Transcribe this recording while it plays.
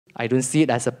I don't see it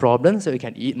as a problem, so you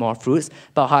can eat more fruits.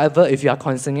 But however, if you are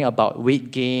concerning about weight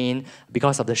gain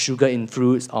because of the sugar in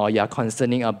fruits, or you are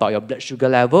concerning about your blood sugar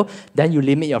level, then you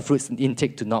limit your fruits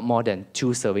intake to not more than 2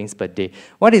 servings per day.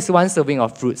 What is 1 serving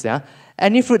of fruits? Yeah?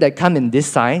 Any fruit that come in this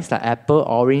size, like apple,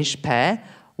 orange, pear,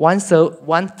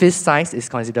 1/5 size is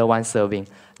considered 1 serving.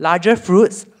 Larger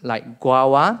fruits like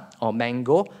guava or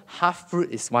mango, half fruit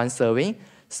is 1 serving.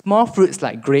 Small fruits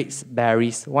like grapes,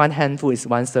 berries, 1 handful is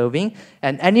 1 serving.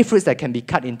 And any fruits that can be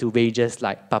cut into wedges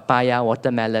like papaya,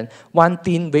 watermelon, 1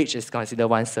 thin wedge is considered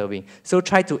 1 serving. So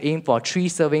try to aim for 3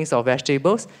 servings of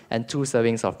vegetables and 2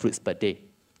 servings of fruits per day.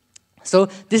 So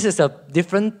this is a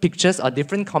different pictures or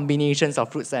different combinations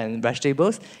of fruits and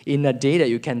vegetables in a day that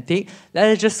you can take. Let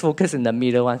us just focus in the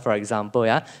middle one, for example.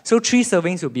 Yeah. So 3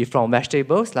 servings will be from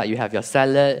vegetables, like you have your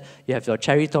salad, you have your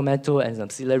cherry tomato and some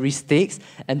celery sticks,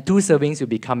 and 2 servings will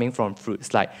be coming from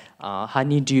fruits like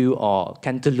honeydew or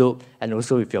cantaloupe, and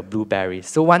also with your blueberries.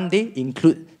 So one day,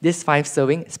 include this 5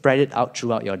 servings, spread it out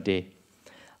throughout your day.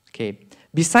 Okay.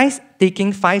 Besides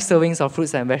taking 5 servings of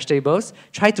fruits and vegetables,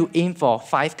 try to aim for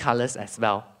 5 colors as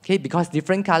well. Okay, because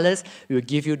different colors will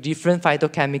give you different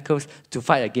phytochemicals to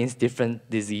fight against different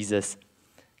diseases.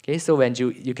 Okay, so when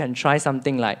you can try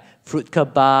something like fruit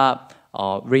kebab,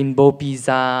 or rainbow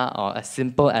pizza, or as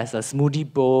simple as a smoothie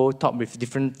bowl topped with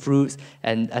different fruits,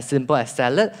 and as simple as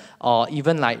salad, or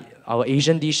even like our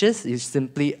Asian dishes, you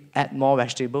simply add more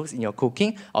vegetables in your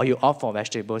cooking, or you opt for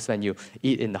vegetables when you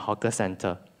eat in the hawker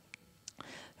center.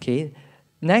 Okay.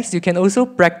 Next, you can also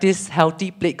practice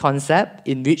healthy plate concept,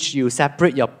 in which you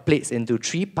separate your plates into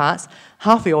 3 parts.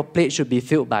 Half your plate should be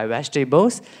filled by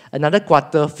vegetables, another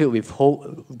quarter filled with whole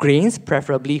grains,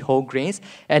 preferably whole grains,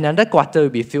 and another quarter will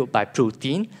be filled by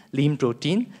protein, lean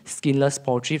protein, skinless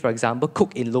poultry, for example,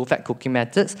 cooked in low-fat cooking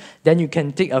methods. Then you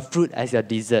can take a fruit as your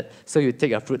dessert. So you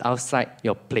take a fruit outside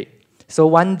your plate. So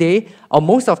one day, or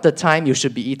most of the time, you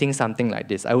should be eating something like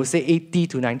this. I would say 80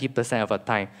 to 90% of the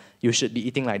time, you should be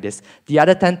eating like this. The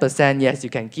other 10%, yes, you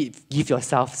can give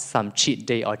yourself some cheat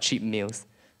day or cheat meals.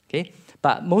 Okay?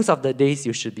 But most of the days,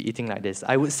 you should be eating like this.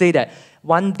 I would say that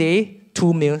one day,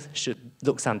 2 meals should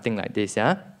look something like this.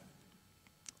 Yeah?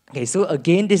 Okay, so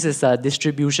again, this is a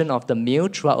distribution of the meal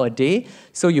throughout a day.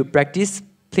 So you practice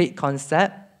plate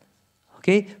concept.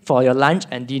 Okay, for your lunch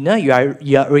and dinner, you are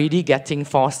already getting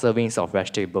 4 servings of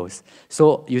vegetables.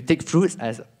 So you take fruits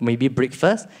as maybe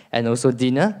breakfast, and also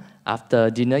dinner.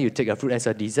 After dinner, you take a fruit as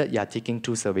a dessert, you are taking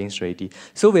 2 servings already.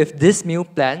 So with this meal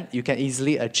plan, you can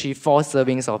easily achieve 4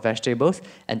 servings of vegetables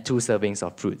and 2 servings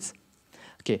of fruits.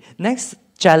 Okay, next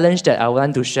challenge that I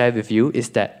want to share with you is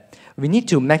that we need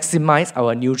to maximize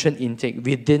our nutrient intake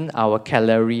within our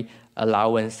calorie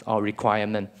allowance or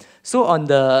requirement. So on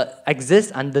the axis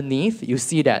underneath, you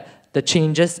see that the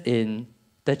changes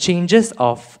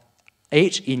of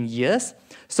age in years.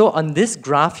 So on this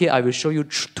graph here, I will show you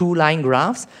 2 line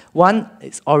graphs. One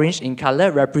is orange in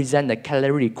color, represent the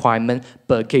calorie requirement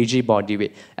per kg body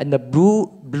weight. And the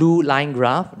blue line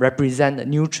graph represent the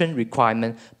nutrient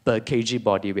requirement per kg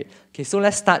body weight. Okay, so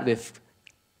let's start with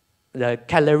the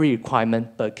calorie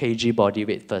requirement per kg body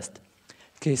weight first.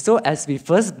 Okay, so as we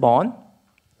first born,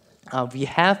 we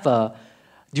have,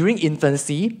 during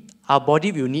infancy, our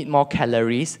body will need more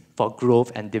calories for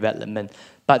growth and development.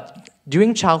 But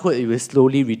during childhood, it will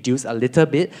slowly reduce a little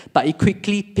bit, but it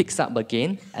quickly picks up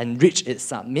again and reach its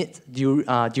summit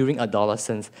during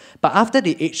adolescence. But after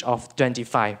the age of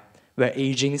 25, where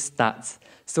aging starts,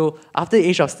 so after the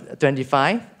age of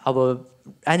 25, our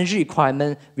energy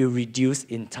requirement will reduce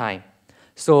in time.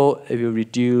 So it will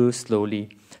reduce slowly.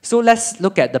 So let's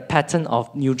look at the pattern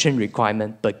of nutrient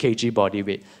requirement per kg body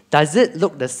weight. Does it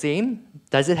look the same?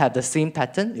 Does it have the same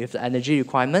pattern with the energy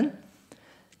requirement?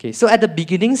 Okay, so at the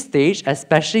beginning stage,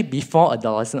 especially before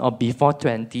adolescence or before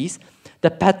 20s, the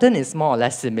pattern is more or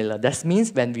less similar. That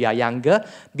means when we are younger,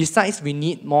 besides we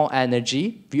need more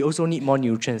energy, we also need more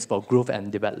nutrients for growth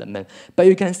and development. But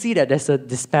you can see that there's a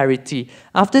disparity.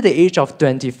 After the age of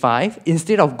 25,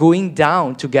 instead of going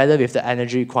down together with the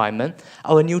energy requirement,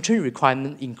 our nutrient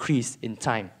requirement increase in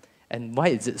time. And why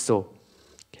is it so?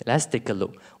 Okay, let's take a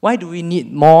look. Why do we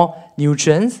need more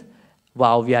nutrients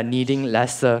while we are needing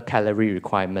lesser calorie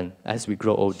requirement as we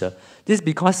grow older? This is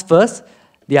because first,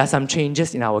 there are some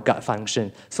changes in our gut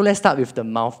function. So let's start with the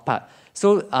mouth part.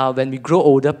 So when we grow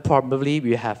older, probably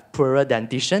we have poorer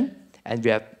dentition, and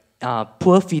we have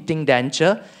poor fitting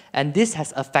denture, and this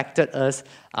has affected us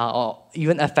or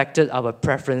even affected our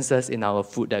preferences in our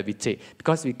food that we take,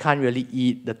 because we can't really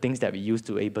eat the things that we used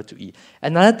to be able to eat.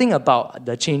 Another thing about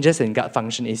the changes in gut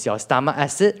function is your stomach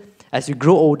acid As you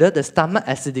grow older, the stomach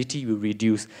acidity will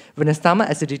reduce. When the stomach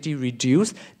acidity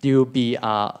reduces, there will be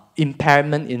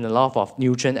impairment in a lot of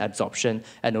nutrient absorption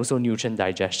and also nutrient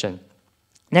digestion.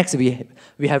 Next, we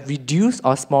have reduced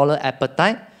or smaller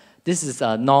appetite. This is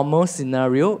a normal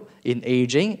scenario in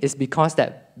aging. It's because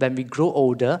that when we grow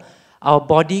older, our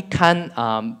body can't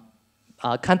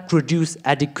produce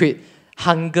adequate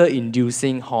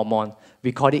hunger-inducing hormone.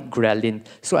 We call it ghrelin.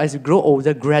 So as you grow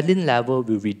older, ghrelin level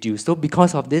will reduce. So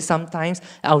because of this, sometimes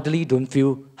elderly don't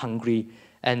feel hungry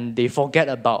and they forget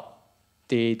about,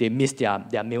 they miss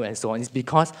their meal and so on. It's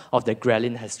because of the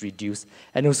ghrelin has reduced.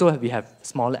 And also we have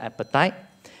smaller appetite.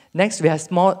 Next, we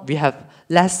have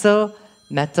lesser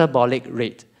metabolic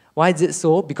rate. Why is it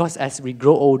so? Because as we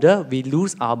grow older, we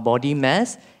lose our body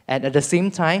mass, and at the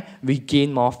same time, we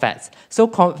gain more fats. So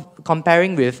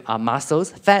comparing with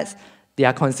muscles, fats, they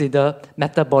are considered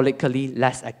metabolically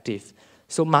less active.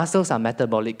 So muscles are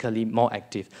metabolically more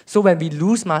active. So when we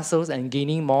lose muscles and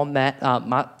gaining more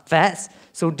fats,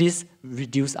 so this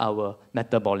reduces our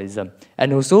metabolism.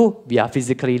 And also, we are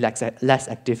physically less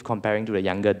active comparing to the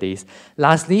younger days.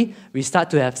 Lastly, we start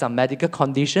to have some medical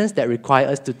conditions that require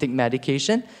us to take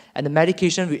medication, and the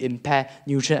medication will impair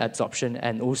nutrient absorption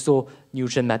and also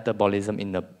nutrient metabolism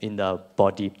in the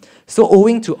body. So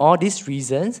owing to all these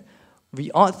reasons, we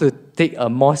ought to take a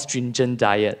more stringent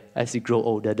diet as we grow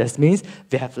older. That means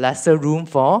we have lesser room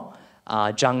for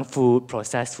junk food,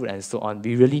 processed food, and so on.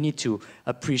 We really need to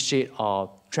appreciate or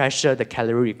treasure the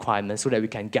calorie requirements so that we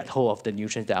can get hold of the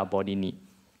nutrients that our body needs.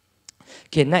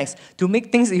 Okay, next, to make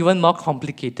things even more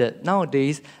complicated,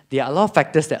 nowadays, there are a lot of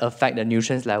factors that affect the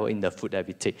nutrients level in the food that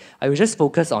we take. I will just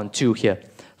focus on two here.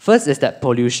 First is that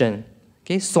pollution.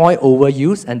 Okay, soil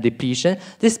overuse and depletion.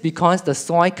 This is because the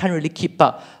soil can't really keep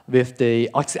up with the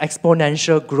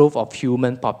exponential growth of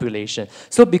human population.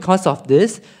 So because of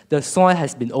this, the soil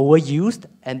has been overused,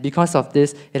 and because of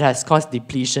this, it has caused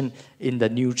depletion in the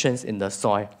nutrients in the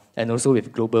soil, and also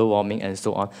with global warming and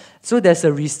so on. So there's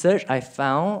a research I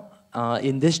found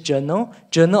in this journal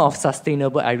of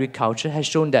Sustainable Agriculture, has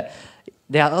shown that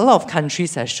there are a lot of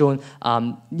countries have shown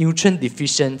nutrient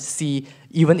deficiency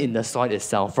even in the soil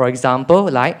itself. For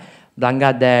example, like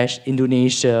Bangladesh,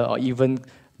 Indonesia, or even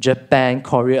Japan,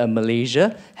 Korea, and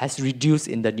Malaysia has reduced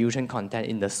in the nutrient content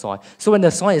in the soil. So when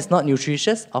the soil is not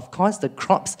nutritious, of course, the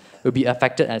crops will be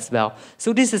affected as well.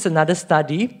 So this is another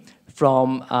study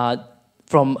from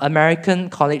American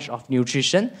College of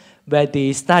Nutrition, where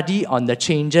they study on the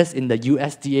changes in the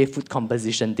USDA food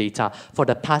composition data for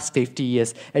the past 50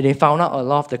 years. And they found out a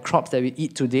lot of the crops that we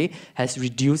eat today has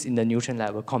reduced in the nutrient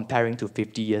level comparing to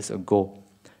 50 years ago.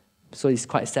 So it's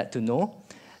quite sad to know.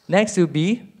 Next will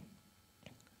be,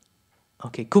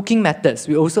 okay, cooking methods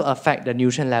will also affect the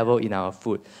nutrient level in our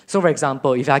food. So for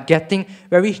example, if you are getting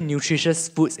very nutritious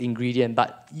foods ingredient,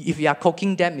 but if you are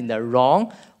cooking them in the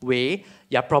wrong way,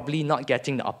 you're probably not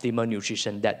getting the optimal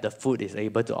nutrition that the food is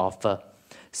able to offer.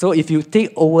 So if you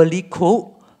take overly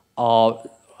cooked or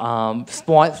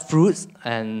spoiled fruits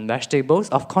and vegetables,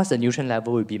 of course the nutrient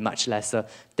level will be much lesser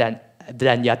than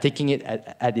you're taking it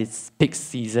at its peak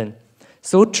season.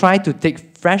 So try to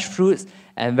take fresh fruits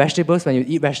and vegetables. When you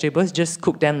eat vegetables, just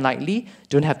cook them lightly.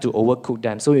 Don't have to overcook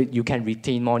them so you can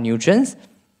retain more nutrients.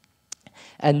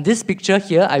 And this picture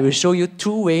here, I will show you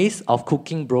two ways of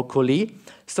cooking broccoli.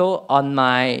 So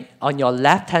on your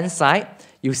left-hand side,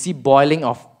 you see boiling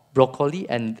of broccoli,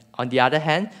 and on the other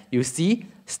hand, you see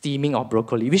steaming of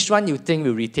broccoli. Which one you think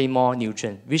will retain more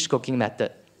nutrients? Which cooking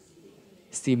method?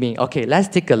 Steaming. Okay, let's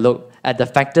take a look at the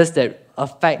factors that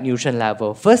affect nutrient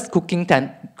level. First, cooking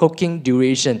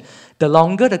duration. The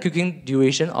longer the cooking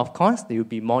duration, of course, there will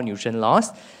be more nutrient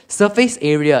loss. Surface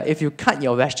area. If you cut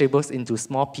your vegetables into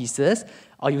small pieces,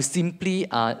 or you simply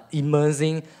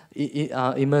immersing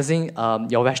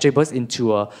your vegetables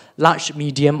into a large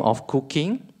medium of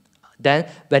cooking, then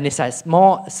when it has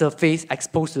more surface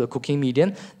exposed to the cooking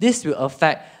medium, this will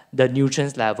affect the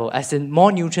nutrients level, as in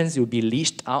more nutrients will be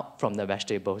leached out from the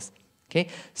vegetables. Okay,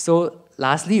 so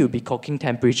lastly will be cooking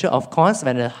temperature. Of course,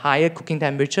 when a higher cooking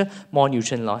temperature, more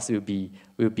nutrient loss will be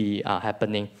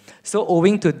happening. So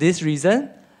owing to this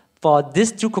reason, for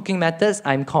these two cooking methods,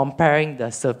 I'm comparing the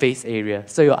surface area.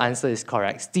 So your answer is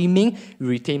correct. Steaming will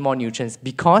retain more nutrients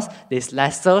because there's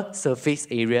lesser surface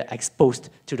area exposed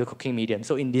to the cooking medium.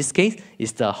 So in this case,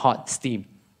 it's the hot steam.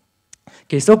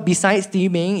 Okay, so besides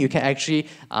steaming, you can actually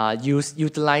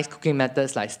utilize cooking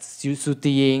methods like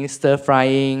sautéing,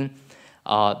 stir-frying,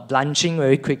 blanching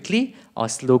very quickly, or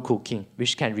slow cooking,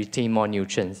 which can retain more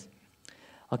nutrients.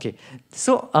 Okay,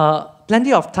 so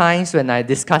plenty of times when I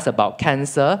discuss about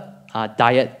cancer,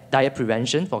 diet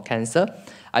prevention for cancer,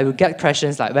 I will get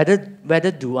questions like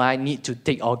whether do I need to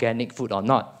take organic food or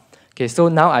not. Okay, so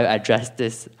now I address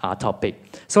this topic.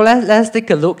 So let's take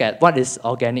a look at what is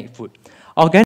organic food. Organic